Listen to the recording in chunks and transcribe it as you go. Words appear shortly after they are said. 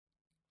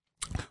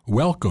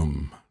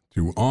Welcome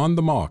to On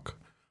the Mark,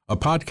 a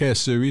podcast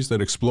series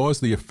that explores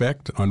the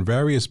effect on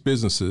various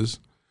businesses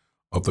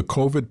of the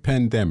COVID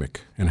pandemic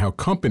and how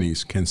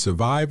companies can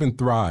survive and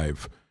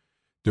thrive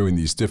during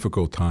these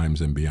difficult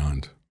times and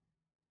beyond.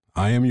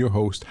 I am your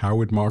host,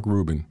 Howard Mark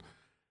Rubin,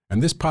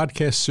 and this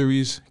podcast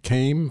series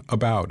came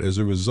about as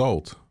a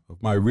result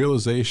of my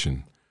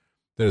realization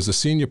that as a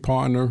senior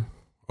partner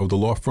of the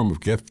law firm of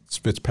Getz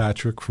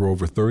Fitzpatrick for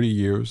over 30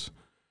 years,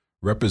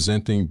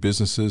 representing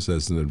businesses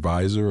as an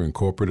advisor and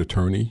corporate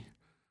attorney,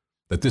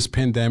 that this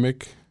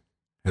pandemic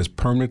has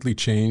permanently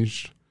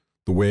changed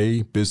the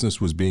way business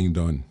was being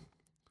done.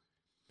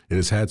 It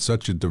has had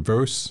such a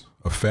diverse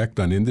effect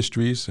on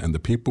industries and the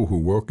people who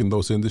work in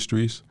those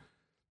industries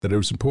that it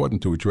was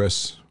important to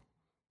address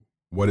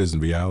what is in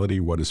reality,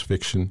 what is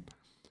fiction,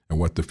 and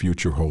what the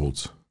future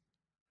holds.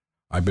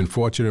 I've been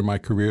fortunate in my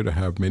career to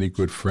have many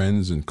good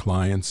friends and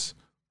clients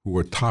who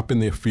are top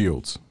in their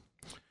fields.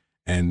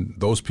 And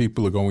those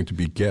people are going to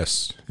be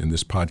guests in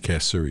this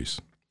podcast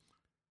series.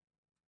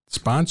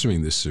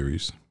 Sponsoring this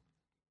series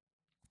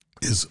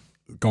is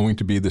going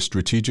to be the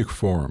Strategic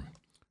Forum,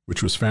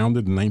 which was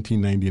founded in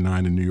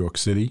 1999 in New York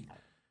City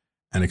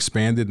and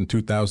expanded in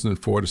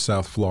 2004 to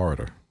South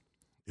Florida.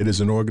 It is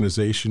an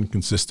organization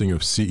consisting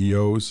of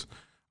CEOs,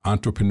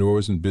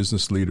 entrepreneurs, and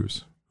business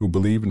leaders who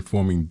believe in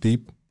forming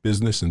deep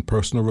business and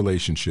personal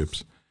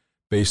relationships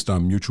based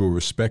on mutual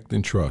respect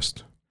and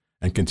trust,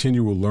 and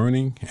continual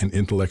learning and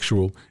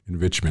intellectual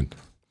enrichment.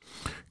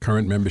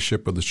 Current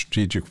membership of the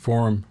Strategic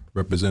Forum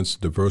represents a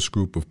diverse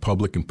group of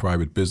public and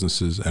private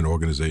businesses and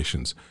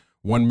organizations.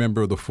 One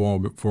member of the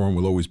forum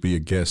will always be a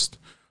guest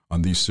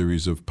on these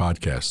series of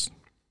podcasts.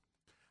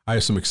 I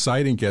have some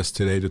exciting guests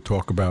today to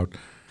talk about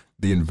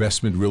the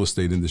investment real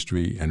estate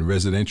industry and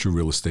residential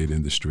real estate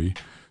industry.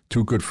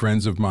 Two good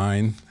friends of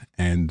mine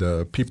and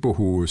people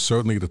who are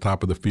certainly at the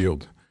top of the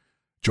field.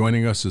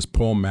 Joining us is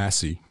Paul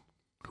Massey,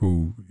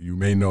 who you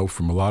may know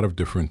from a lot of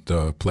different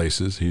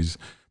places. He's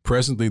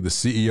presently the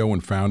CEO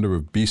and founder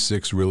of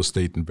B6 Real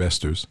Estate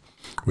Investors,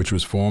 which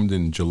was formed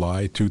in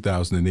July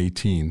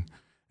 2018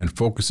 and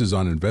focuses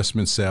on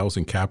investment sales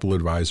and capital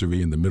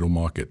advisory in the middle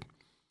market.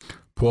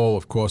 Paul,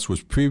 of course,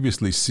 was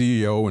previously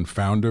CEO and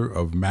founder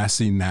of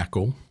Massey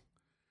Knakal,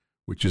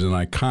 which is an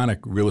iconic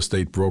real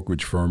estate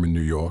brokerage firm in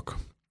New York,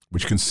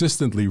 which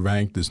consistently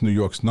ranked as New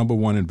York's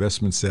 #1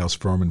 investment sales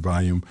firm in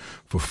volume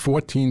for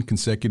 14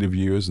 consecutive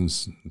years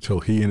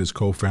until he and his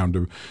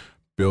co-founder,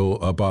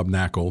 Bob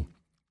Knakal,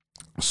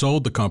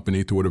 sold the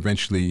company to what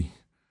eventually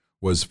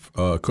was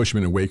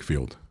Cushman &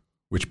 Wakefield,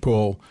 which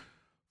Paul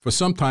for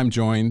some time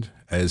joined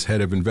as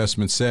head of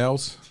investment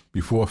sales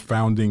before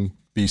founding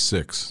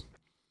B6.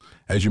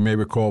 As you may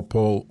recall,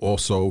 Paul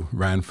also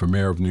ran for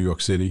mayor of New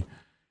York City,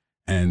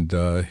 and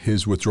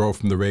his withdrawal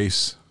from the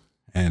race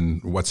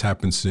and what's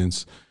happened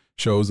since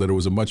shows that it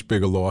was a much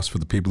bigger loss for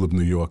the people of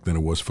New York than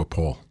it was for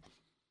Paul.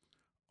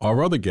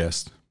 Our other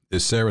guest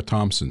is Sarah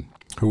Thompson,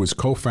 who is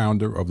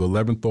co-founder of the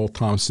Leventhal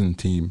Thompson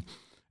team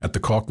at the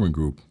Corcoran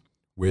Group,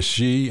 where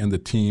she and the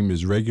team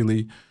is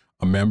regularly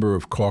a member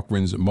of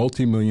Corcoran's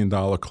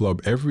multi-million-dollar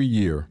club every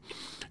year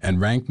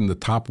and ranked in the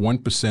top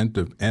 1%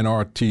 of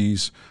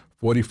NRT's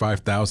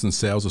 45,000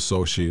 sales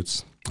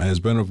associates and has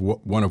been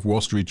one of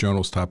Wall Street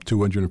Journal's top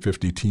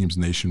 250 teams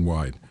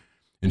nationwide.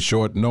 In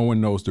short, no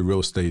one knows the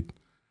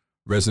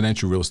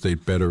residential real estate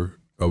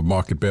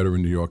market better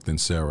in New York than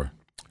Sarah.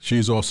 She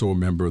is also a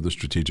member of the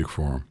Strategic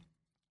Forum.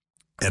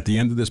 At the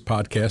end of this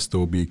podcast, there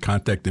will be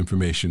contact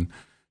information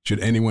should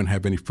anyone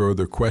have any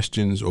further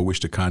questions or wish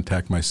to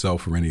contact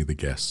myself or any of the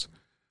guests.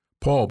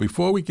 Paul,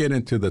 before we get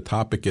into the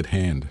topic at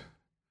hand,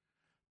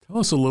 tell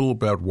us a little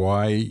about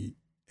why,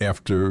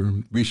 after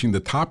reaching the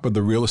top of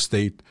the real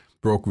estate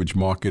brokerage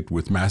market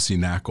with Massey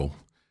Knakal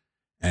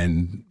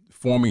and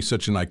forming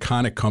such an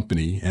iconic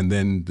company and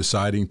then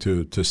deciding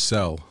to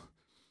sell,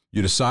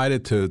 you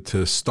decided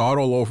to start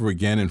all over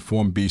again and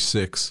form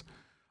B6.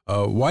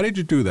 Why did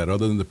you do that,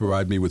 other than to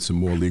provide me with some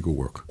more legal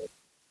work?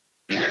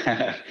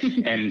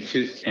 and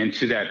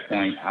to that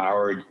point,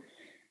 Howard,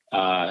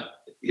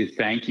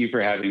 thank you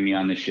for having me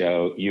on the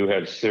show. You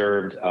have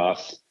served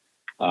us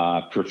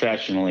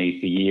professionally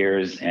for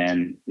years,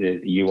 and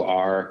you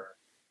are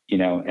in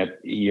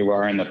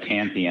the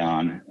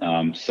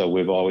pantheon. So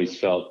we've always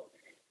felt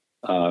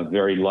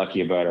very lucky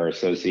about our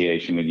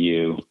association with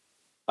you.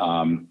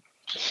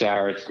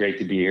 Sarah, it's great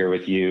to be here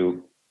with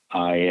you.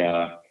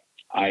 I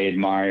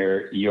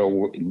admire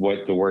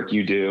the work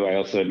you do. I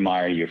also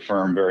admire your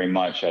firm very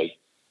much. I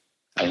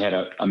had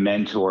a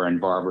mentor in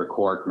Barbara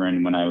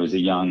Corcoran when I was a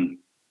young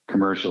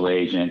commercial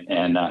agent,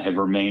 and have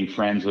remained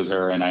friends with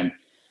her. And I'm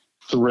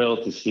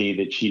thrilled to see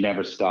that she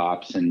never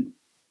stops and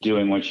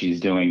doing what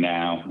she's doing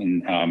now.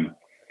 And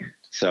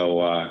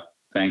so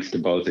thanks to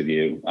both of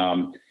you.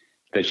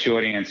 The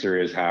short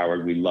answer is,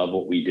 Howard, we love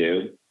what we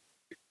do.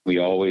 We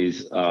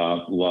always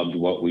loved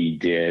what we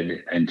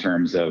did in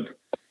terms of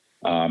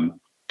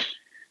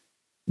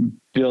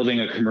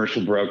building a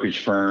commercial brokerage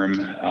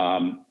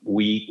firm.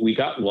 We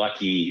got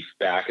lucky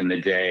back in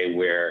the day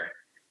where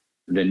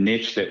the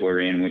niche that we're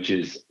in, which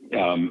is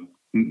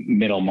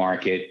middle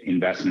market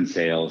investment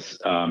sales.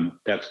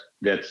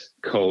 That's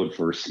code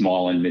for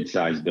small and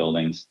mid-sized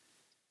buildings.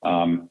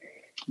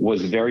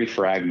 Was very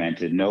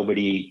fragmented.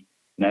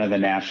 None of the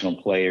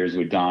national players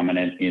were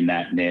dominant in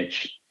that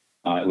niche.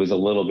 It was a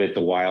little bit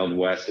the Wild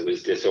West. It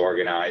was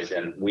disorganized,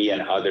 and we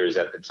and others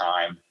at the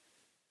time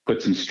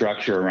put some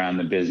structure around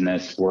the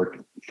business,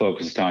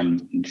 focused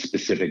on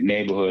specific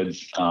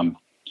neighborhoods.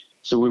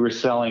 So we were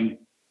selling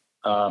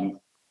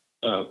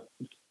about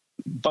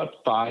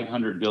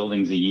 500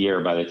 buildings a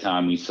year by the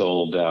time we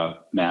sold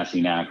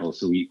Massey Knakal.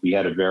 So we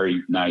had a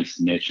very nice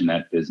niche in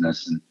that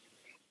business,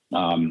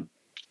 and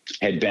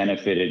had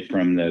benefited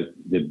from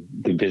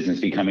the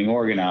business becoming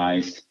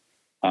organized.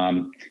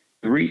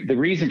 The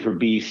reason for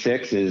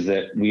B6 is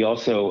that we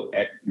also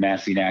at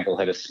Massey Knakal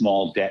had a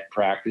small debt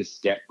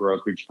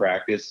brokerage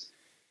practice,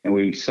 and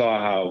we saw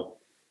how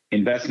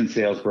investment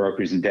sales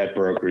brokers and debt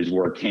brokers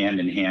work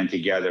hand in hand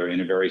together in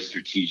a very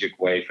strategic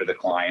way for the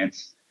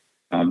clients.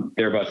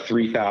 There are about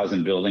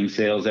 3,000 building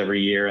sales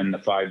every year in the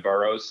 5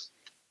 boroughs,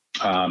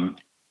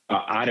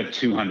 out of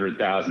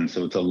 200,000.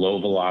 So it's a low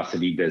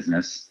velocity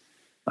business.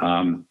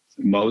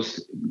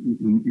 Most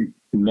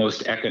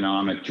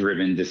economic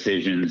driven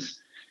decisions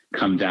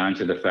come down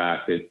to the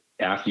fact that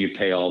after you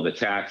pay all the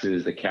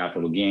taxes, the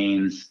capital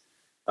gains,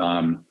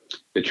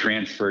 the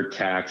transfer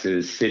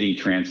taxes, city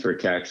transfer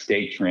tax,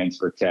 state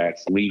transfer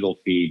tax, legal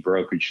fee,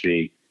 brokerage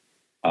fee,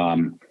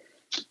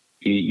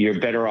 you're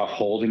better off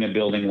holding a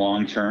building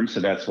long term. So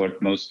that's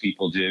what most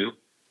people do.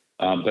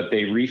 But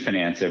they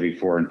refinance every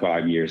 4 and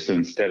 5 years. So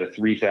instead of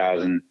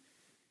 3,000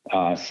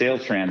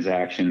 sales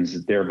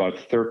transactions, there are about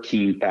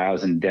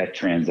 13,000 debt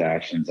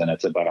transactions, and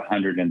it's about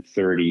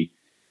 $130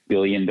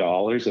 billion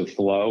of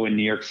flow in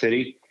New York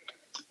City.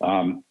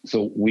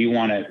 So we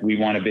want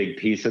a big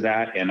piece of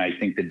that, and I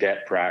think the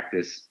debt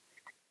practice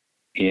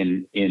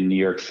in New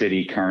York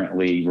City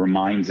currently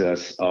reminds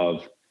us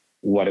of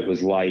what it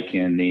was like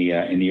in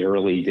the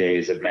early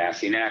days of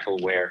Massey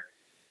Knakal, where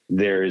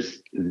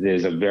there's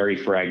a very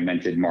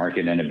fragmented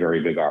market and a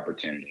very big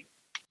opportunity.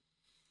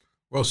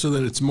 Well, so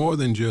that it's more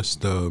than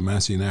just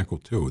Massey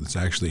Knakal too. It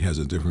actually has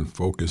a different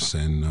focus,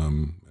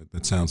 and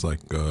that sounds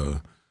like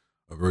a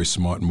very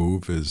smart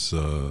move. As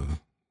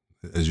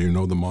you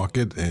know the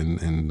market,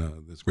 and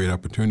there's great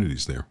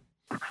opportunities there.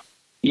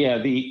 Yeah,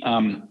 the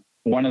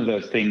one of the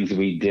things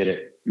we did at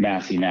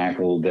Massey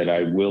Knakal that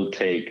I will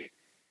take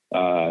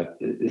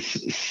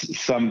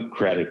some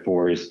credit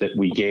for is that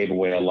we gave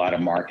away a lot of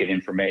market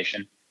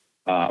information.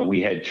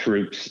 We had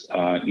troops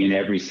in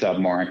every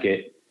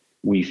submarket.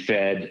 We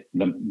fed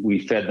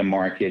the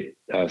market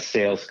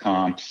sales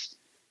comps,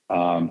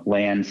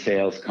 land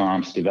sales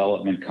comps,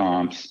 development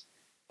comps,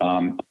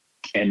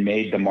 and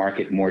made the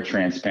market more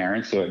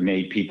transparent. So it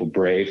made people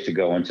brave to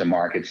go into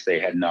markets they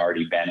hadn't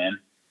already been in,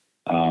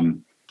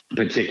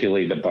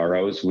 particularly the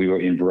boroughs. We were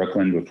in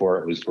Brooklyn before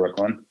it was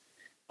Brooklyn,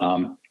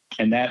 and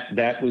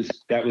that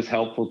was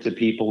helpful to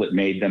people. It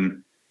made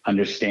them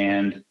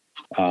understand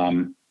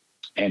and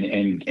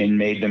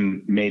made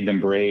them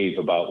brave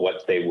about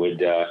what they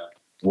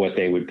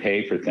would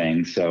pay for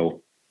things.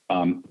 So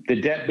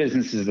the debt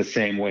business is the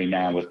same way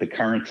now with the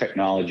current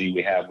technology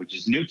we have, which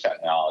is new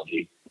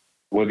technology.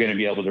 We're going to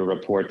be able to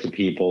report to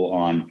people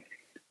on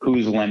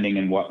who's lending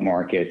in what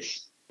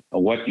markets,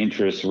 what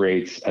interest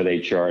rates are they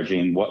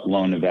charging, what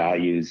loan to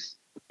values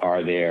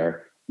are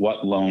there,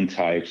 what loan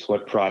types,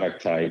 what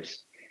product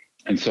types.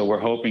 And so we're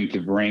hoping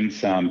to bring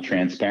some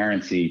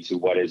transparency to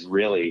what is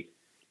really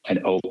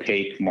an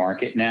opaque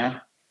market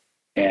now.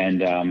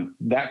 And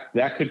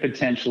that could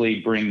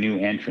potentially bring new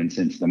entrants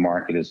into the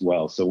market as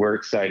well. So we're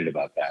excited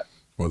about that.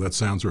 Well, that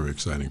sounds very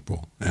exciting,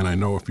 Paul. And I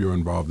know if you're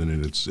involved in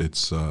it, it's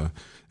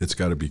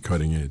got to be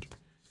cutting edge.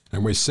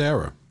 Anyway,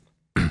 Sarah,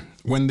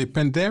 when the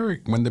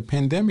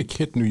pandemic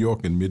hit New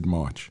York in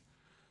mid-March,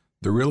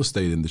 the real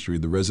estate industry,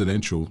 the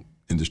residential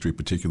industry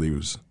particularly,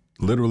 was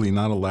literally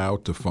not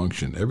allowed to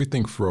function.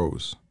 Everything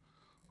froze.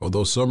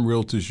 Although some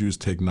realtors used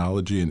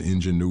technology and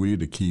ingenuity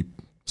to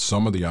keep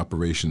some of the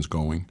operations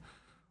going,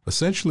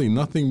 essentially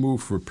nothing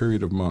moved for a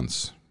period of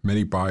months.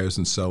 Many buyers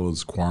and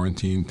sellers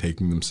quarantined,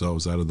 taking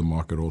themselves out of the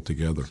market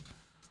altogether.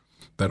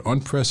 That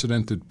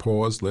unprecedented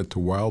pause led to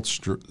wild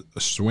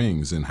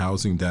swings in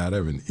housing data,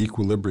 and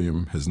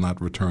equilibrium has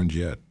not returned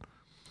yet.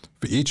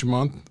 For each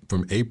month,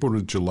 from April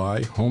to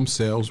July, home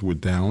sales were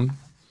down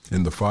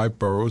in the 5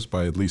 boroughs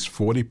by at least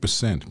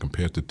 40%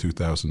 compared to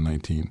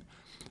 2019.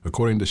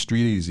 According to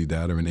StreetEasy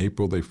data, in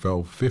April they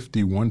fell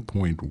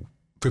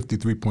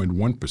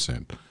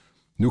 53.1%.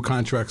 New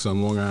contracts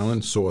on Long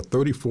Island saw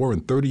 34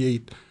 and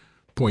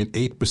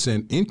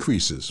 38.8%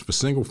 increases for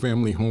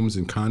single-family homes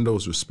and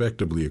condos,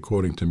 respectively,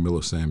 according to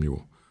Miller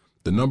Samuel.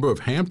 The number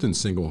of Hampton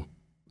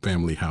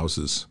single-family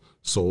houses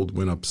sold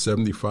went up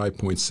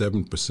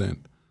 75.7%.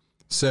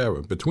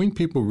 Sarah, between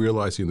people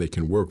realizing they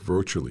can work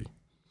virtually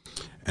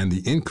and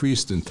the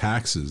increase in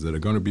taxes that are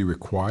going to be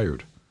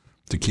required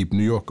to keep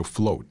New York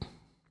afloat,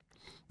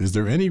 is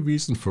there any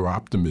reason for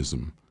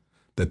optimism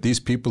that these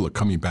people are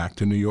coming back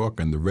to New York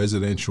and the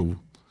residential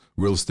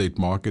real estate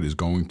market is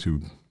going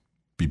to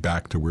be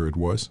back to where it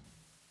was?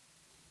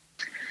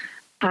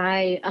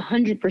 I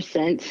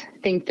 100%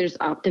 think there's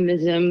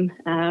optimism.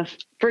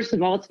 First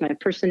of all, it's my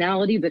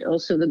personality, but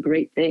also the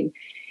great thing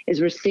is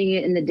we're seeing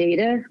it in the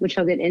data, which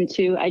I'll get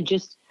into. I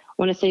just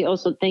want to say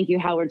also thank you,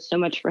 Howard, so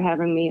much for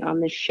having me on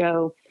this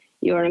show.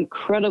 You're an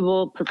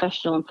incredible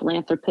professional and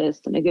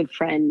philanthropist and a good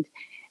friend,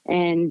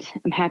 and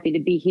I'm happy to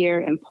be here.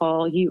 And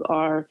Paul, you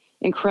are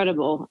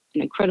incredible,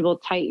 an incredible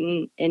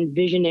titan and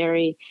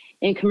visionary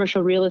in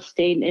commercial real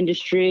estate and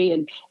industry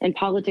and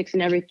politics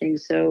and everything.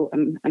 So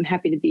I'm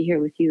happy to be here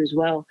with you as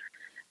well.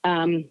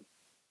 I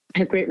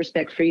have great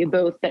respect for you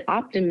both, but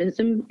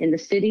optimism in the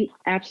city,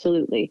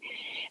 absolutely.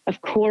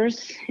 Of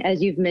course,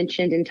 as you've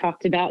mentioned and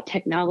talked about,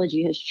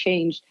 technology has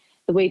changed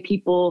the way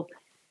people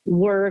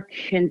work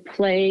and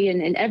play,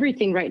 and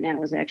everything right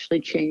now has actually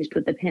changed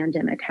with the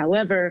pandemic.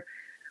 However,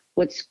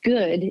 what's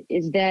good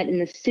is that in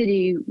the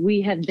city, we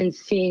have been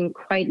seeing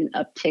quite an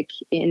uptick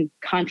in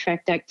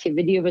contract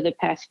activity over the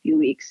past few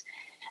weeks.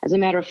 As a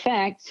matter of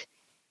fact,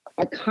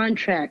 our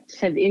contracts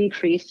have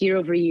increased year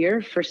over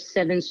year for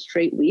 7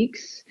 straight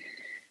weeks.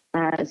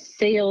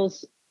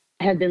 Sales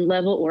have been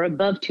level or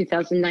above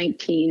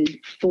 2019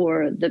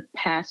 for the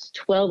past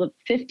 12 of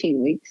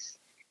 15 weeks.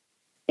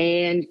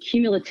 And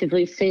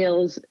cumulatively,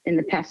 sales in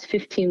the past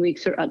 15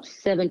 weeks are up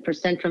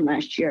 7% from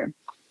last year.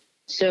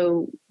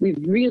 So we've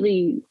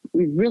really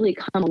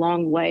come a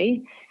long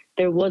way.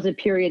 There was a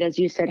period, as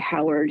you said,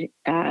 Howard,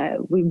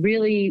 we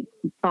really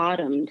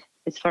bottomed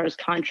as far as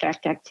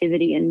contract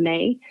activity in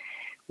May.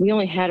 We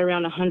only had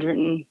around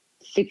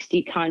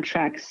 160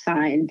 contracts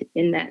signed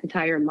in that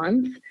entire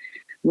month,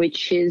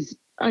 which is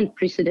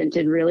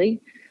unprecedented,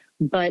 really.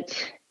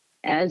 But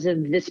as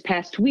of this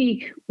past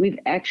week, we've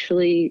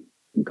actually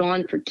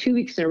gone for 2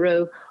 weeks in a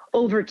row,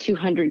 over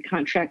 200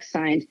 contracts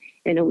signed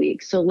in a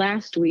week. So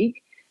last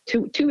week,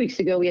 two weeks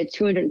ago, we had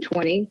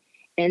 220.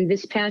 And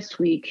this past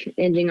week,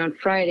 ending on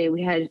Friday,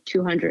 we had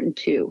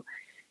 202.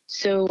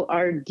 So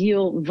our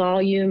deal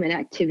volume and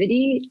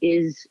activity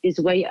is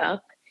way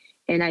up.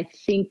 And I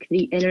think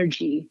the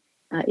energy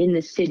in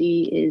the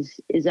city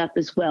is up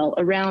as well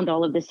around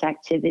all of this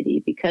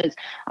activity, because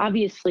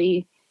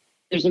obviously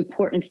there's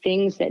important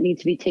things that need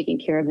to be taken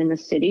care of in the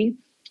city.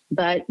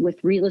 But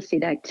with real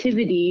estate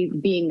activity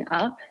being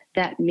up,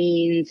 that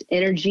means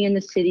energy in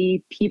the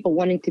city, people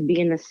wanting to be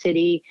in the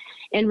city,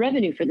 and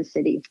revenue for the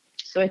city.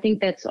 So I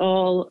think that's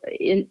all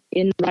in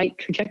the right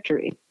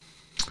trajectory.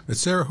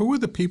 Sarah, who are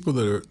the people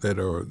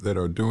that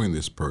are doing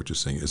this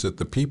purchasing? Is it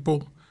the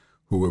people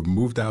who have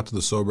moved out to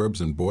the suburbs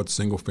and bought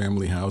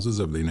single-family houses?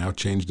 Have they now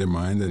changed their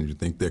mind and you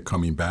think they're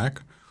coming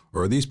back?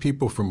 Or are these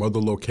people from other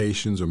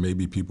locations, or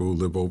maybe people who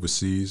live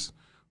overseas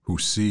who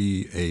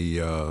see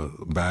a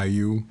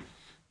value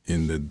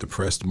in the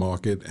depressed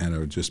market and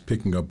are just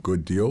picking up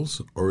good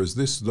deals? Or is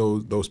this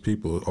those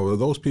people, or are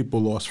those people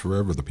lost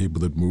forever, the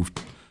people that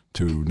moved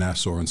to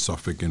Nassau and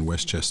Suffolk and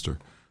Westchester?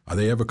 Are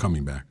they ever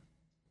coming back?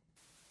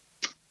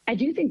 I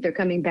do think they're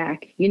coming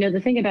back. You know, the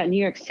thing about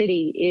New York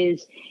City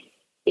is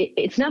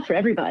it's not for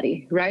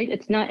everybody, right?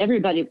 It's not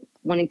everybody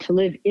wanting to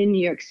live in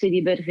New York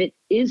City, but if it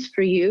is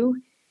for you,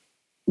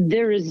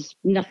 there is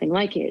nothing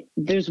like it.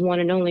 There's one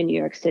and only New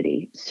York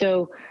City.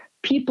 So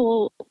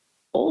people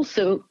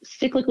also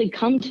cyclically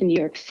come to New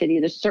York City.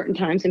 There's certain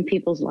times in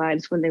people's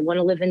lives when they want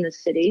to live in the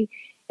city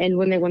and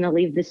when they want to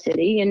leave the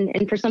city.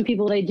 And for some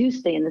people, they do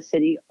stay in the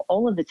city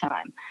all of the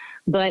time.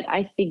 But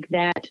I think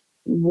that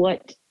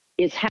what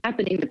is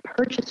happening to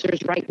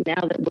purchasers right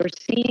now that we're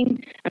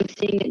seeing, I'm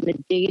seeing it in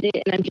the data,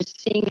 and I'm just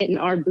seeing it in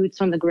our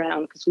boots on the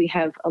ground because we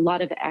have a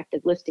lot of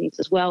active listings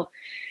as well.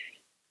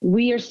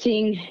 We are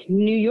seeing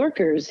New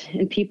Yorkers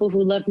and people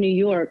who love New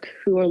York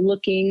who are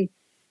looking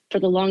for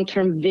the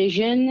long-term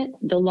vision,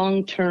 the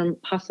long-term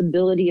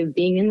possibility of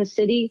being in the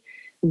city.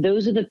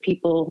 Those are the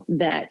people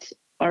that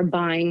are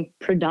buying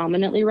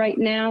predominantly right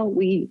now.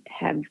 We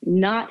have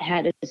not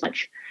had as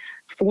much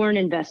foreign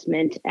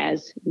investment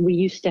as we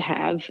used to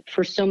have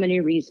for so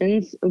many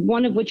reasons,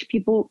 one of which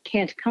people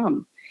can't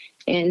come.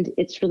 And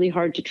it's really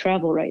hard to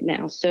travel right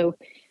now. So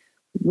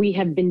we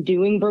have been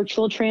doing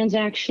virtual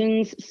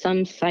transactions,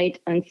 some sight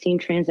unseen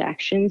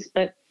transactions,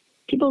 but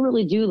people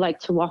really do like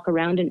to walk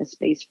around in a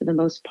space for the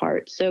most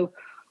part. So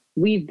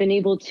we've been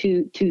able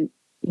to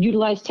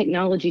utilize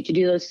technology to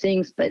do those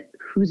things, but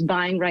who's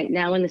buying right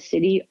now in the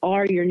city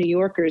are your New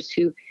Yorkers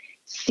who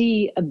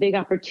see a big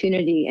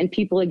opportunity, and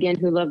people, again,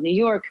 who love New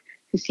York,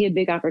 who see a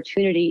big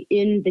opportunity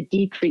in the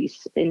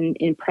decrease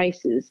in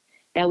prices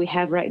that we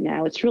have right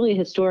now. It's really a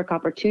historic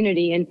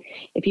opportunity. And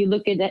if you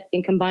look at that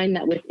and combine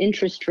that with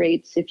interest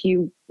rates, if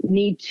you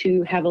need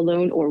to have a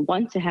loan or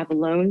want to have a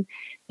loan,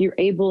 you're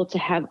able to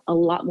have a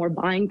lot more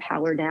buying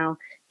power now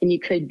than you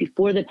could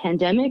before the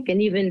pandemic,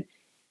 and even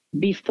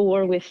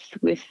before with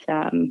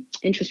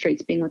interest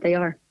rates being what they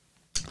are.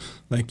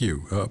 Thank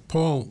you.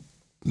 Paul,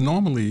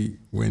 normally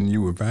when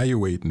you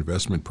evaluate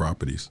investment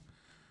properties,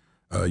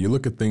 you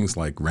look at things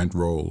like rent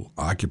roll,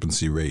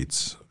 occupancy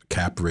rates,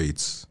 cap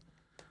rates.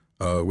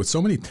 With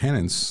so many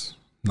tenants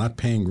not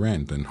paying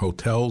rent and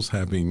hotels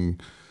having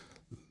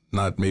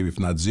if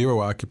not zero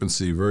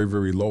occupancy, very,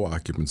 very low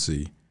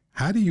occupancy,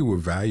 How do you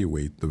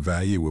evaluate the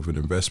value of an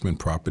investment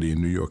property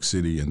in New York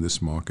City in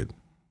this market?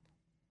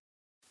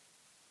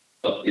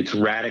 It's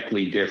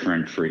radically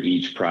different for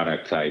each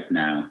product type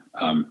now.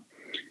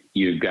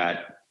 You've got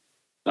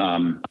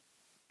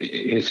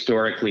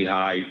historically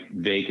high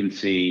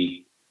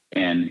vacancy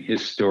and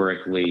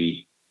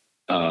historically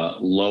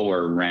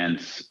lower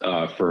rents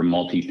for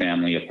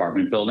multifamily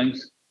apartment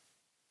buildings.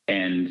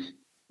 And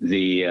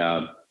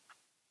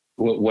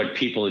what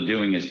people are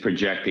doing is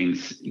projecting,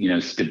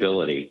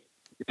 stability,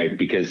 right?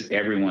 Because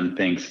everyone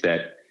thinks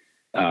that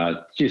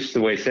just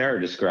the way Sarah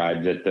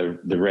described that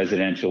the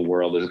residential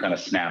world is going to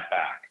snap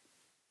back.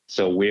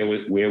 So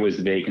where was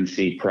the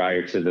vacancy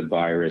prior to the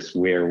virus?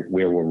 Where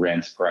were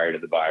rents prior to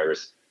the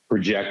virus?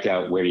 Project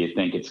out where do you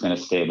think it's going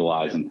to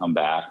stabilize and come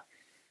back,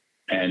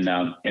 and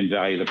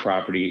value the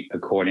property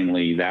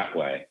accordingly that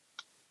way.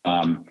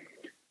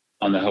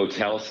 On the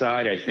hotel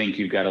side, I think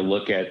you've got to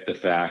look at the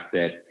fact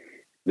that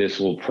this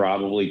will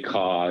probably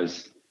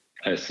cause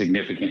a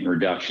significant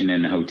reduction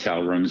in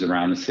hotel rooms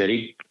around the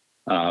city.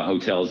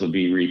 Hotels will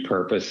be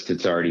repurposed.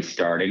 It's already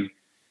starting.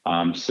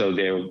 So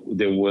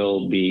there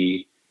will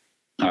be,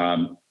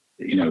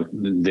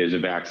 there's a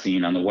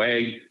vaccine on the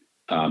way.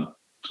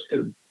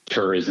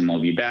 Tourism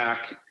will be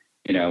back.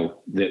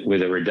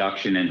 With a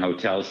reduction in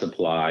hotel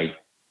supply,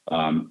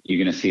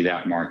 you're going to see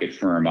that market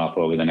firm up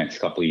over the next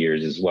couple of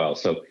years as well.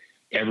 So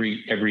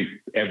every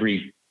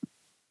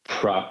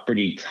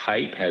property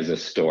type has a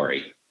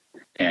story.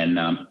 And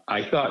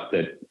I thought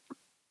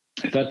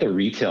the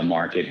retail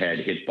market had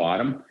hit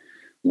bottom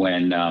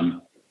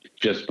when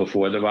just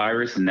before the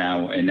virus, and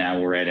now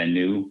we're at a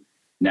new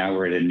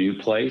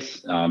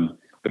place.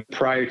 But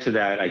prior to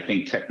that, I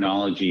think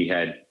technology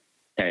had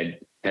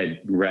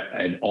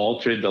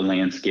altered the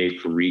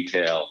landscape for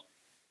retail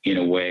in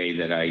a way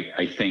that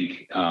I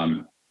think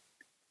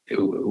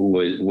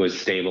was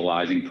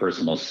stabilizing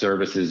personal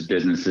services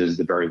businesses,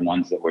 the very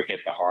ones that were hit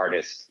the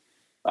hardest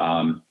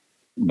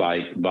by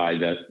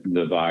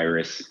the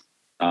virus,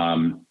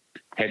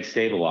 had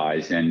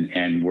stabilized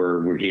and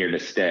we're here to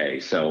stay.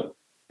 So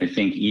I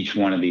think each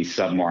one of these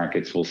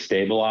submarkets will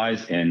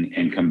stabilize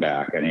and come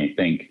back. And I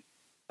think,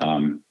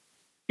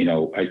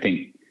 I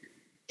think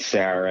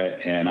Sarah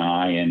and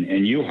I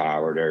and you,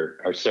 Howard,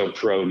 are so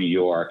pro New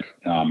York.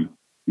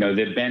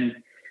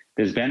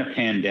 There's been a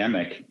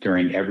pandemic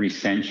during every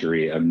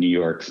century of New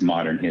York's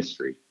modern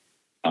history.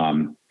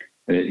 In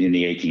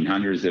the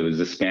 1800s, there was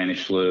the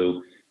Spanish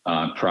flu.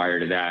 Prior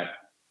to that,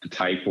 a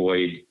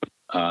typhoid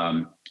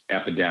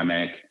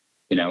epidemic.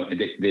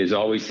 There's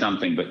always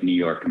something, but New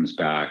York comes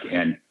back.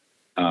 And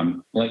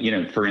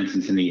for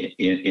instance, in the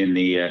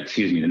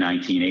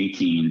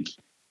 1918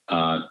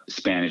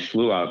 Spanish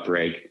flu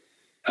outbreak,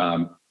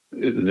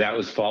 that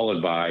was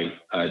followed by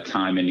a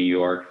time in New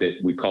York that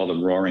we call the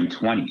Roaring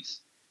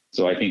Twenties.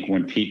 So I think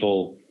when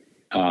people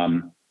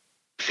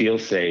feel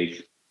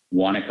safe,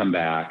 want to come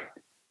back,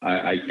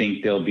 I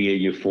think there'll be a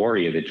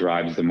euphoria that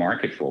drives the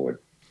market forward.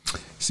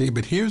 See,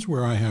 but here's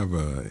where I have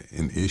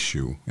an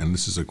issue, and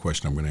this is a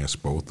question I'm going to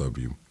ask both of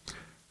you.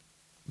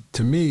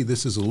 To me,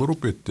 this is a little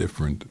bit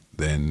different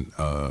than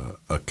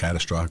a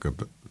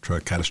catastrophic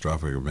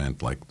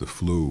event like the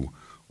flu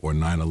or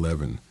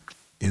 9/11,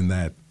 in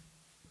that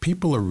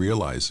people are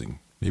realizing,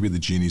 maybe the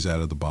genie's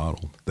out of the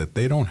bottle, that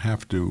they don't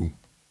have to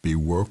be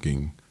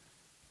working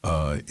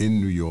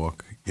in New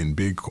York, in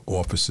big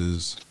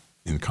offices,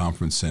 in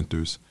conference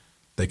centers.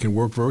 They can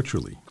work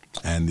virtually.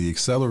 And the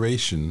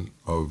acceleration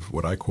of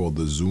what I call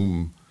the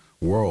Zoom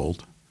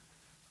world,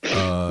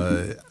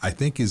 I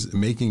think is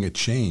making a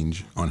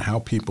change on how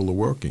people are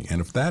working.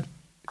 And if that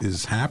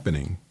is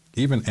happening,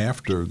 even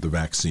after the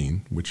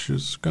vaccine, which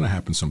is going to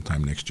happen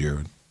sometime next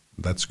year,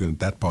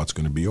 that part's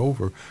going to be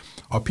over,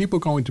 are people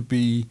going to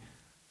be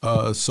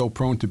so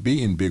prone to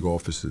be in big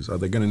offices? Are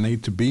they going to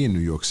need to be in New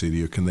York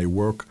City, or can they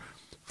work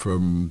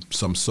from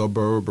some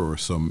suburb or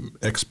some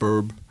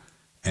exurb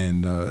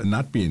and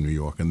not be in New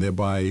York, and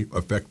thereby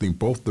affecting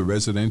both the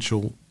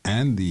residential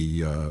and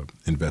the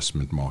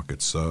investment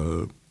markets?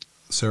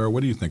 Sarah,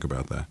 what do you think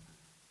about that?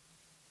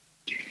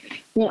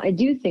 Well, I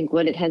do think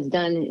what it has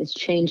done is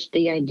changed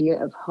the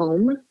idea of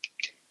home.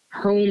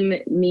 Home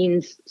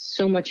means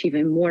so much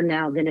even more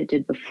now than it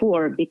did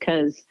before,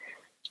 because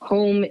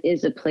home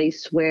is a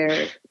place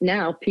where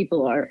now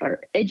people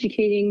are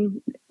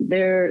educating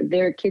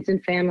their kids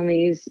and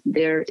families.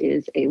 There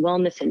is a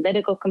wellness and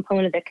medical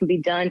component that can be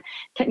done.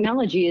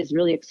 Technology is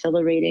really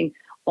accelerating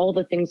all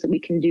the things that we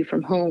can do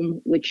from home,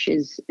 which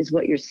is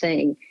what you're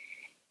saying.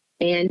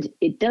 And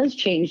it does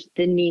change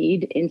the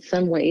need in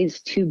some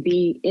ways to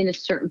be in a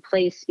certain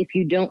place if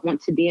you don't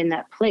want to be in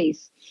that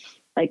place.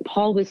 Like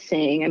Paul was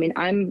saying, I mean,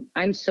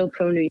 I'm so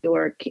pro New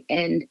York,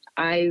 and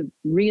I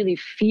really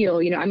feel,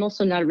 I'm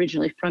also not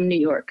originally from New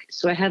York.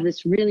 So I have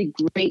this really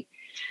great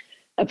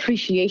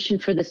appreciation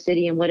for the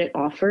city and what it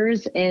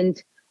offers.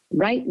 And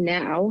right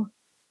now,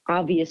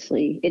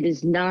 obviously,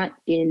 it's not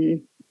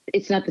the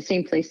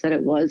same place that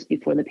it was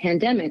before the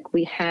pandemic.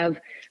 We have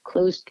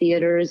closed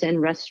theaters and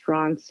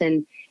restaurants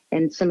and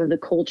some of the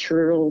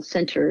cultural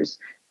centers.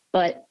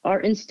 But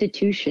our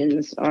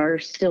institutions are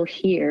still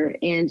here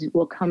and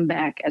will come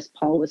back, as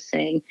Paul was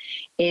saying.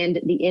 And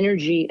the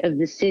energy of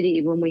the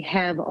city, when we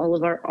have all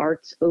of our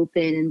arts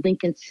open and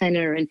Lincoln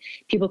Center and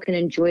people can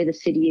enjoy the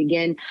city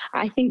again,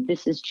 I think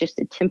this is just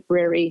a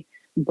temporary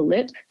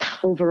blip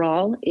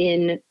overall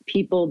in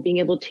people being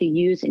able to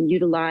use and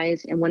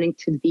utilize and wanting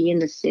to be in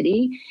the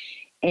city.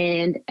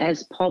 And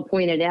as Paul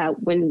pointed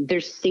out, when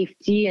there's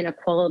safety and a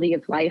quality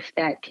of life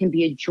that can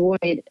be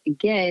enjoyed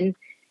again,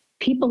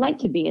 people like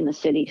to be in the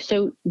city.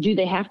 So do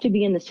they have to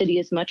be in the city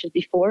as much as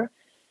before?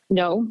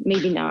 No,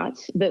 maybe not.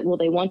 But will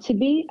they want to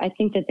be? I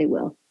think that they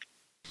will.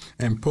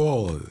 And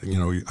Paul,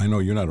 I know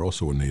you're not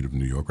also a native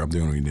New Yorker. I'm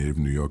the only native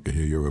New Yorker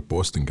here. You're a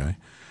Boston guy.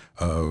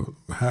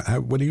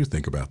 What do you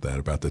think about that,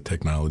 about the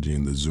technology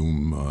and the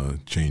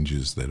Zoom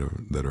changes that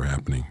are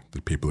happening,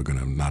 that people are going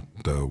to not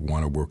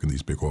want to work in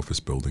these big office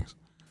buildings?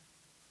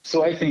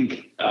 So I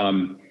think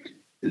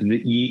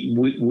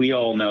we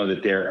all know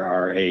that there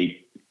are a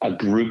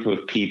group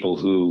of people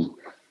who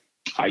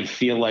I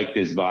feel like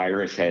this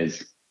virus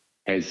has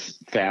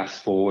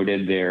fast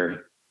forwarded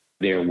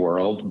their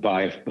world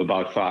by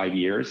about 5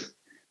 years.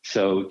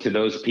 So to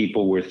those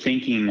people, we're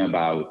thinking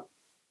about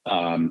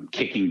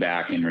kicking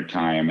back in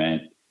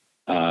retirement,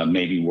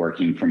 maybe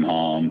working from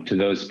home. To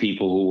those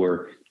people who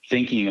were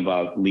thinking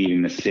about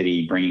leaving the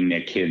city, bringing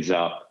their kids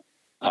up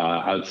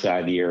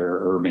outside the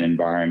urban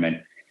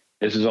environment,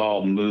 this has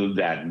all moved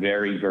that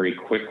very, very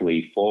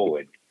quickly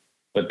forward.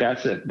 But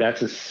that's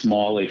a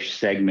smallish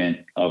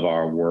segment of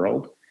our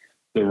world.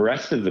 The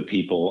rest of the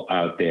people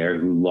out there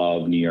who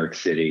love New York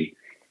City,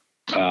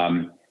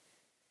 one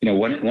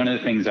of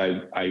the things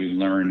I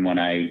learned when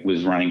I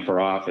was running for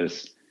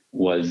office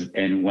was,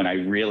 and when I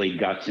really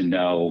got to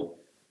know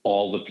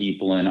all the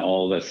people in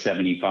all the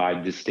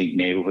 75 distinct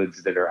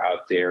neighborhoods that are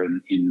out there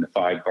in the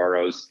 5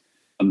 boroughs,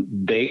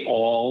 they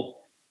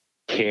all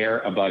care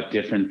about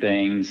different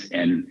things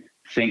and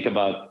think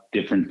about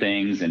different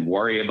things and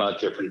worry about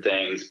different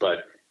things.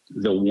 But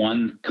the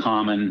one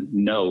common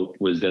note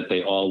was that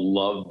they all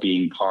love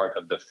being part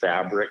of the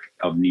fabric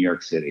of New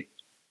York City.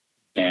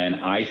 And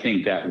I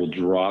think that will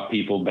draw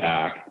people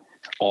back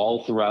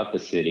all throughout the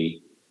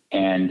city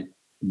and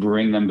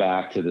bring them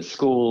back to the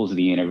schools,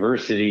 the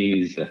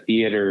universities, the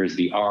theaters,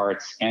 the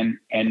arts, and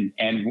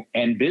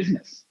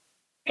business.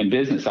 And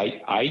business.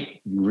 I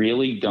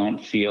really don't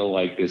feel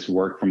like this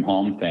work from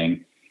home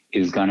thing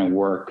is going to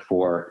work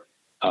for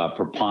a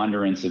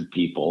preponderance of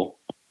people.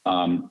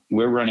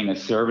 We're running a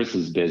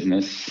services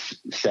business.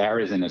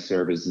 Sarah's in a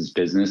services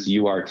business.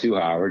 You are too,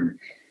 Howard.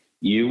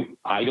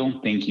 I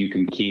don't think you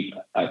can keep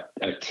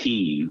a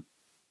team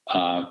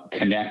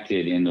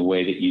connected in the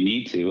way that you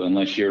need to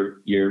unless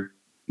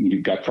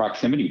you've got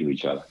proximity to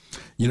each other.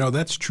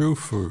 That's true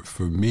for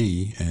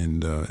me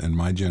and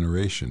my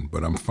generation.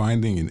 But I'm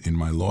finding in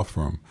my law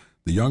firm,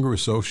 the younger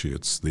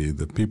associates,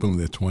 the people in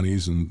their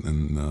 20s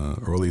and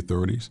early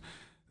 30s,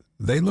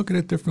 they look at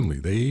it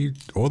differently.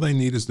 All they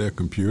need is their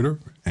computer,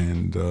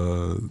 and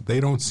they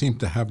don't seem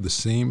to have the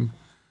same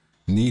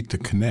need to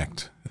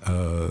connect.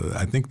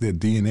 I think their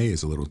DNA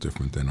is a little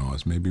different than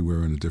ours. Maybe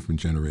we're in a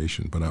different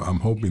generation, but I'm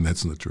hoping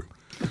that's not true.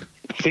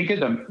 Think of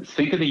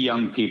the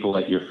young people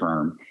at your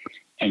firm,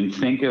 and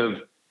think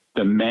of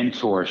the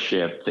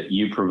mentorship that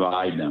you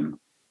provide them,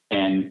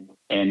 and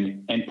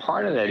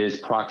part of that is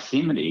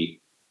proximity.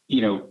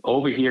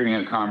 Overhearing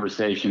a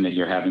conversation that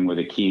you're having with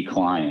a key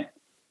client.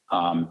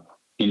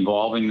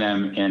 Involving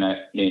them in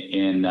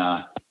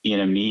a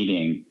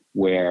meeting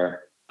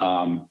where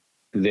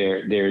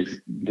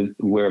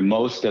where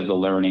most of the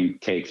learning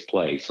takes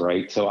place,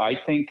 right? So I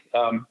think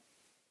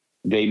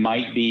they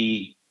might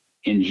be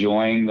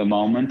enjoying the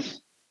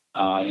moment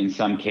in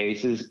some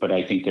cases, but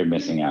I think they're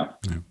missing out.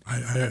 Yeah,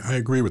 I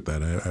agree with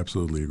that. I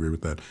absolutely agree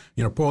with that.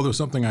 Paul, there was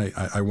something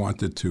I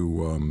wanted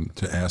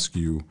to ask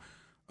you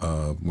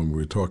when we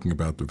were talking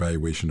about the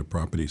valuation of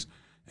properties,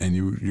 and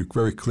you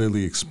very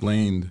clearly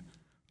explained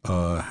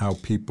how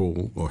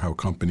people or how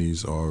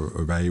companies are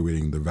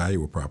evaluating the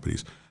value of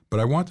properties. But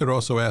I wanted to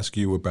also ask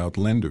you about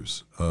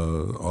lenders.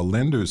 Are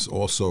lenders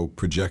also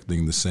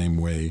projecting the same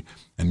way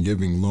and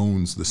giving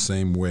loans the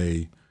same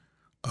way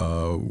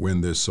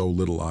when there's so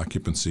little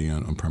occupancy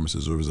on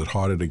premises? Or is it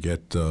harder to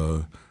get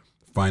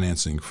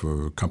financing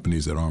for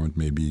companies that aren't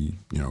maybe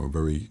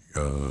very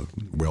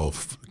well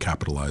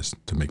capitalized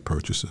to make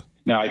purchases?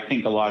 No, I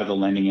think a lot of the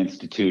lending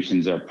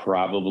institutions are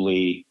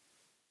probably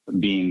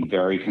being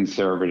very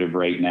conservative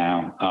right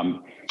now.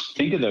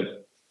 Think of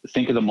the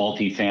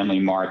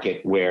multifamily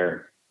market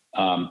where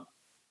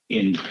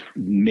in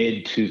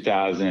mid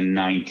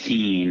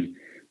 2019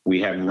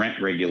 we have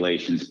rent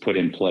regulations put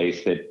in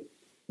place that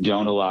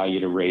don't allow you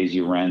to raise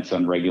your rents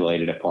on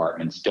regulated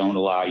apartments, don't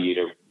allow you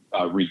to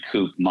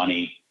recoup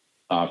money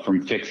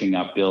from fixing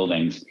up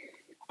buildings.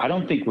 I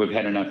don't think we've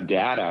had enough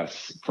data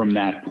from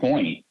that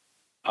point,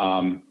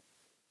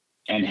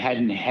 and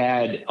hadn't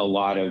had a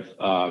lot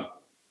of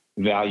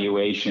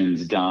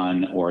valuations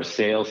done or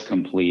sales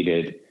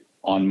completed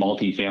on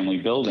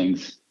multifamily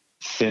buildings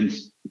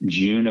since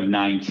June of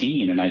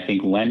 19. And I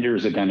think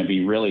lenders are going to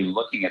be really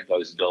looking at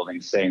those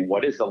buildings saying,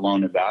 what is the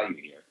loan to value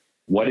here?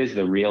 What is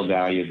the real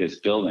value of this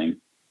building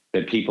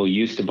that people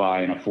used to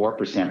buy in a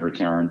 4%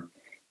 return?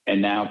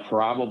 And now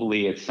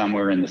probably it's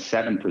somewhere in the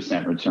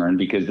 7% return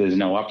because there's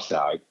no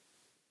upside.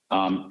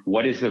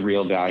 What is the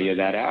real value of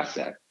that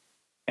asset?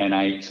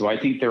 And so I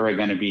think there are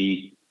going to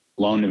be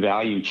loan to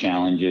value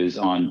challenges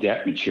on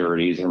debt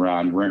maturities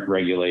around rent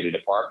regulated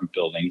apartment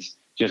buildings,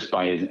 just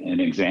by an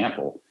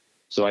example.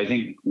 So I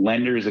think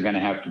lenders are going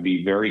to have to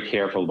be very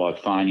careful about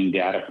finding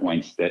data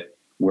points that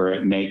where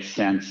it makes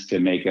sense to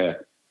make a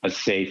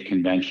safe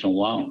conventional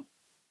loan.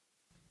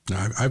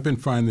 I've been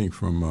finding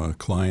from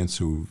clients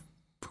who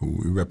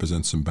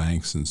represent some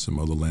banks and some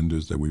other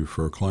lenders that we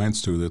refer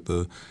clients to that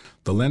the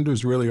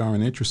lenders really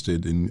aren't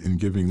interested in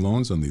giving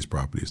loans on these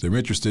properties. They're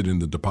interested in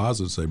the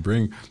deposits. They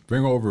bring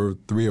over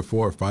 $3 or $4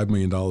 or $5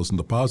 million in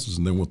deposits,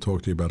 and then we'll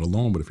talk to you about a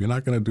loan. But if you're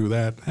not going to do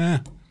that,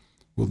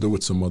 we'll do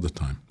it some other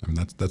time. I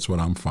mean, that's what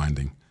I'm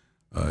finding.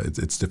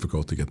 It's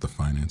difficult to get the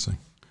financing.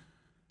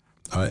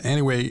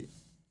 Anyway,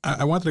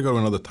 I wanted to go to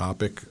another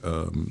topic,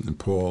 and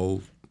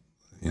Paul,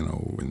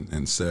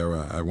 and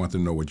Sarah, I want to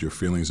know what your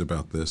feelings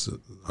about this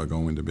are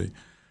going to be.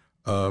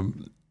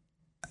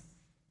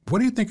 What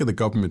do you think of the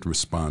government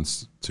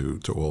response to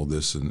all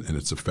this and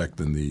its effect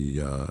in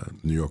the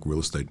New York real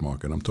estate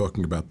market? I'm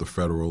talking about the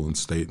federal and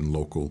state and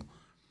local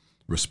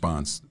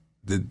response.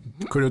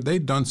 Could have they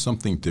done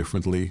something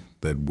differently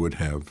that would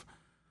have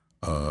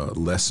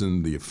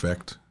lessened the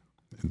effect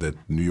that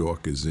New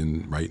York is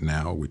in right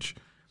now? Which,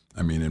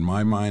 I mean, in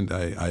my mind,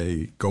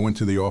 I go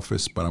into the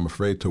office, but I'm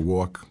afraid to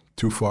walk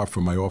too far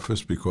from my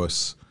office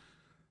because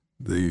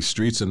the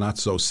streets are not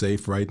so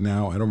safe right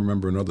now. I don't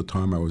remember another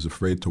time I was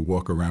afraid to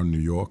walk around New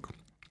York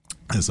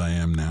as I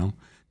am now.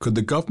 Could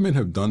the government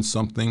have done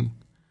something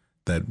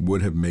that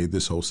would have made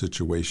this whole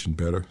situation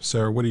better?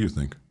 Sarah, what do you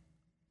think?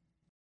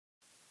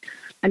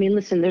 I mean,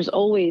 listen, there's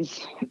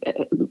always,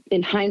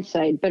 in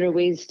hindsight, better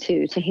ways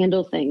to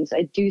handle things.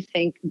 I do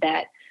think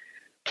that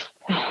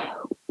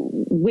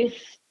with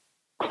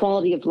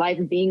quality of life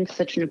being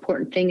such an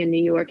important thing in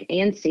New York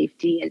and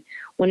safety and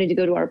wanting to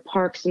go to our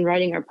parks and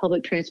riding our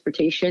public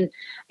transportation,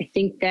 I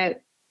think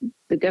that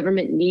the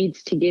government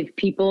needs to give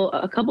people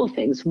a couple of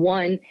things.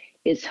 One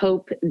is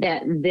hope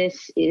that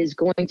this is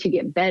going to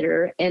get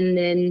better, and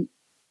then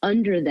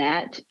under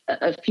that,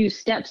 a few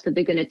steps that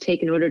they're going to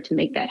take in order to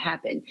make that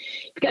happen.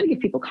 You've got to give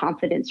people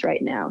confidence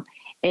right now.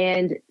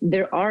 And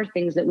there are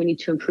things that we need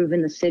to improve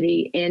in the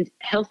city, and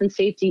health and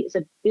safety is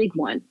a big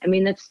one. I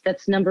mean,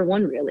 that's number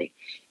one, really.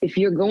 If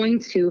you're going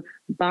to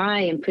buy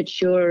and put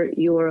your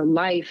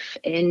life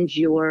and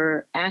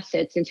your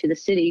assets into the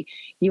city,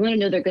 you want to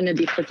know they're going to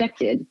be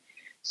protected.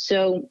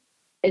 So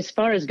as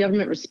far as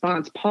government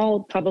response,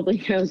 Paul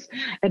probably knows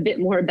a bit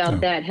more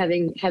about that,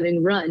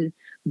 having run.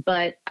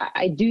 But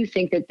I do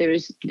think that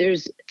there's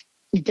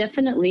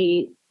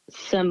definitely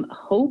some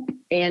hope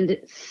and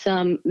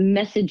some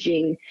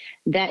messaging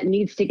that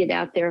needs to get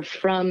out there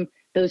from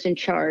those in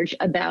charge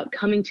about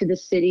coming to the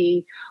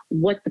city,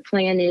 what the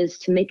plan is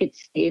to make it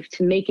safe,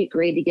 to make it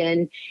great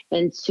again,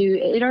 and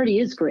it already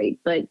is great,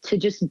 but to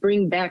just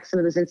bring back some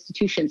of those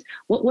institutions.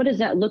 What does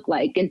that look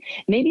like? And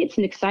maybe it's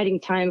an exciting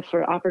time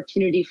for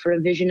opportunity for a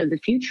vision of the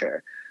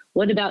future.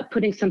 What about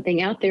putting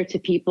something out there to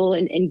people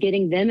and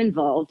getting them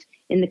involved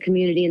in the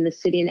community, in the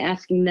city, and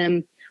asking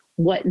them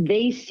what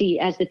they see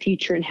as the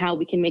future and how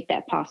we can make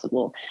that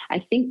possible? I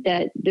think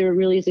that there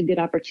really is a good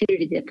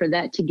opportunity for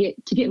that to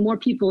get more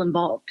people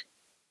involved.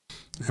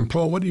 And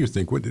Paul, what do you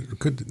think?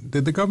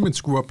 Did the government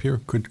screw up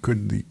here?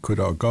 Could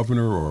our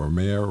governor or our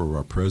mayor or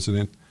our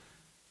president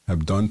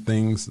have done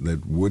things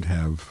that would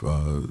have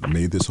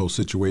made this whole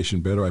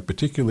situation better? I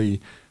particularly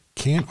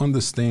can't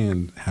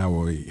understand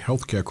how a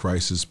healthcare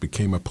crisis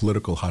became a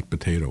political hot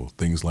potato.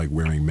 Things like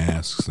wearing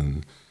masks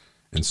and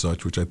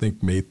such, which I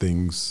think made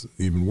things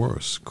even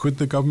worse. Could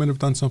the government have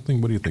done something?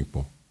 What do you think,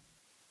 Paul?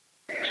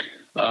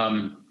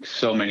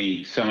 So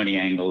many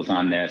angles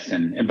on this.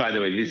 And by the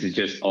way, this is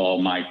just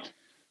all my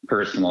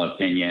personal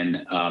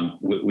opinion.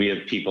 We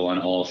have people on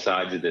all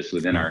sides of this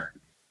within our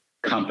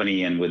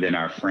company and within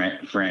our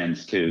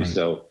friends too. Right.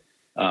 So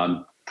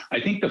I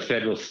think the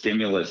federal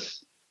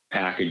stimulus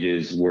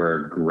packages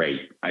were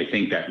great. I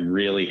think that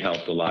really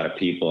helped a lot of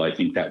people. I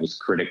think that was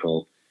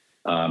critical.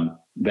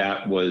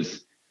 That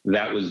was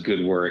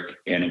good work,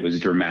 and it was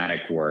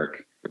dramatic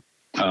work.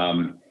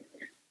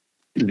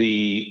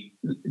 The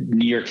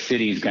New York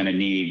City is going to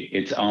need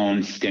its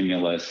own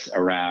stimulus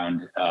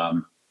around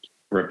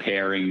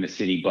repairing the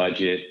city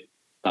budget,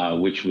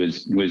 which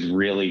was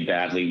really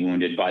badly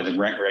wounded by the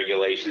rent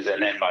regulations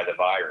and then by the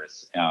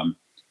virus.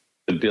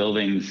 The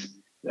buildings,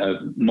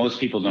 most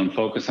people don't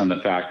focus on the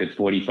fact that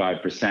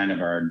 45%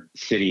 of our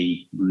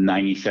city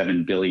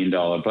 $97 billion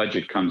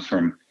budget comes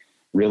from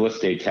real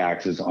estate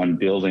taxes on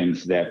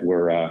buildings that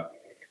were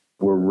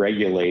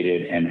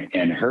regulated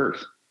and hurt.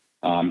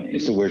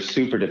 So we're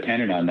super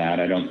dependent on that.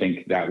 I don't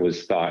think that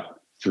was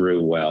thought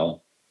through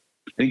well.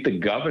 I think the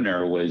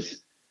governor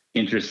was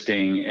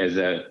interesting as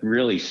a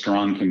really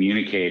strong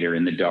communicator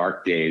in the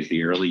dark days,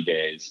 the early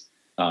days,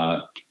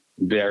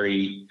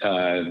 very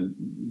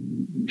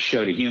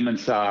showed a human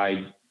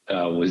side,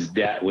 was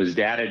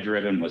data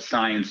driven, was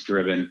science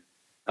driven.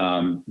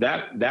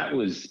 That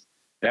was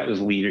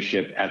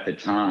leadership at the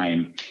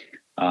time.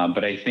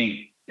 But I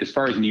think as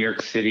far as New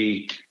York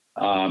City,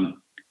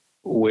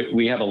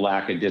 we have a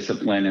lack of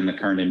discipline in the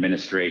current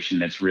administration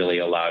that's really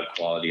allowed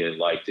quality of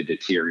life to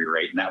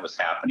deteriorate. And that was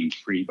happening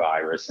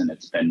pre-virus, and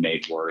it's been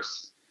made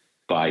worse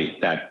by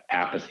that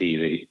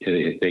apathy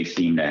they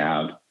seem to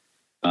have.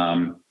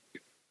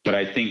 But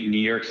I think New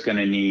York's going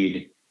to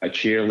need a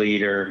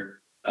cheerleader,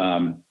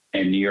 and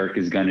New York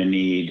is going to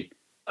need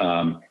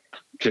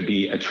to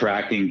be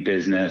attracting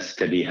business,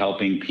 to be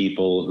helping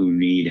people who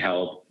need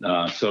help.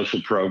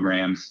 Social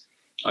programs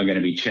are going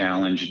to be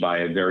challenged by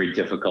a very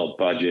difficult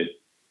budget.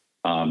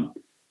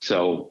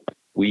 So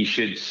we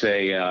should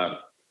say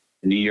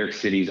New York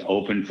City's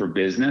open for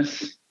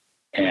business,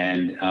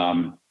 and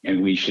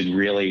we should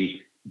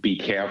really be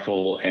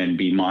careful and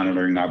be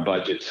monitoring our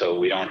budget so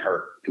we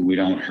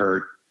don't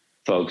hurt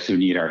folks who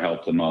need our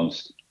help the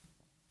most.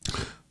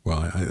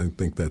 Well, I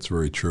think that's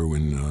very true.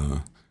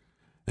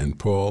 And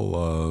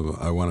Paul,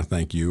 I want to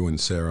thank you, and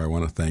Sarah, I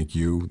want to thank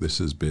you. This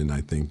has been,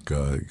 I think,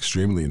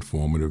 extremely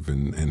informative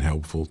and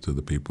helpful to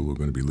the people who are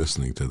going to be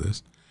listening to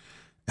this.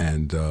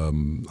 And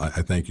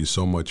I thank you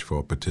so much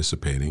for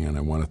participating, and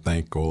I want to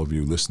thank all of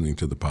you listening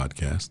to the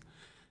podcast,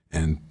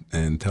 and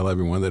tell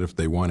everyone that if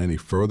they want any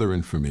further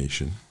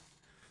information,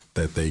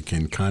 that they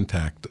can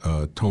contact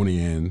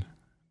Tony Ann,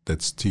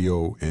 that's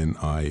Tonianne,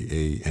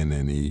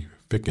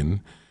 Ficken,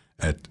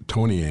 at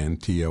Tonianne,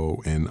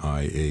 Tonianne,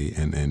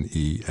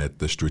 at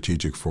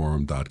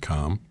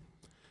thestrategicforum.com.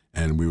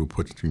 And we will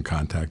put you in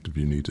contact if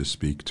you need to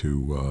speak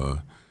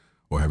to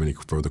or have any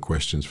further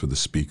questions for the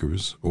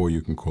speakers, or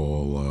you can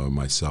call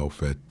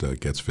myself at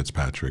Getz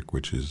Fitzpatrick,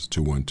 which is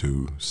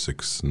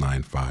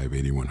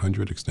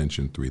 212-695-8100,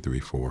 extension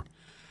 334.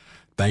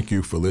 Thank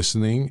you for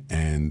listening,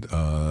 and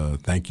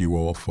thank you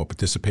all for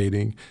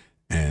participating,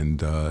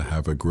 and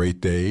have a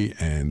great day,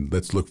 and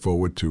let's look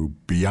forward to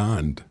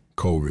beyond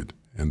COVID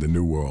and the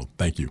new world.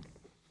 Thank you.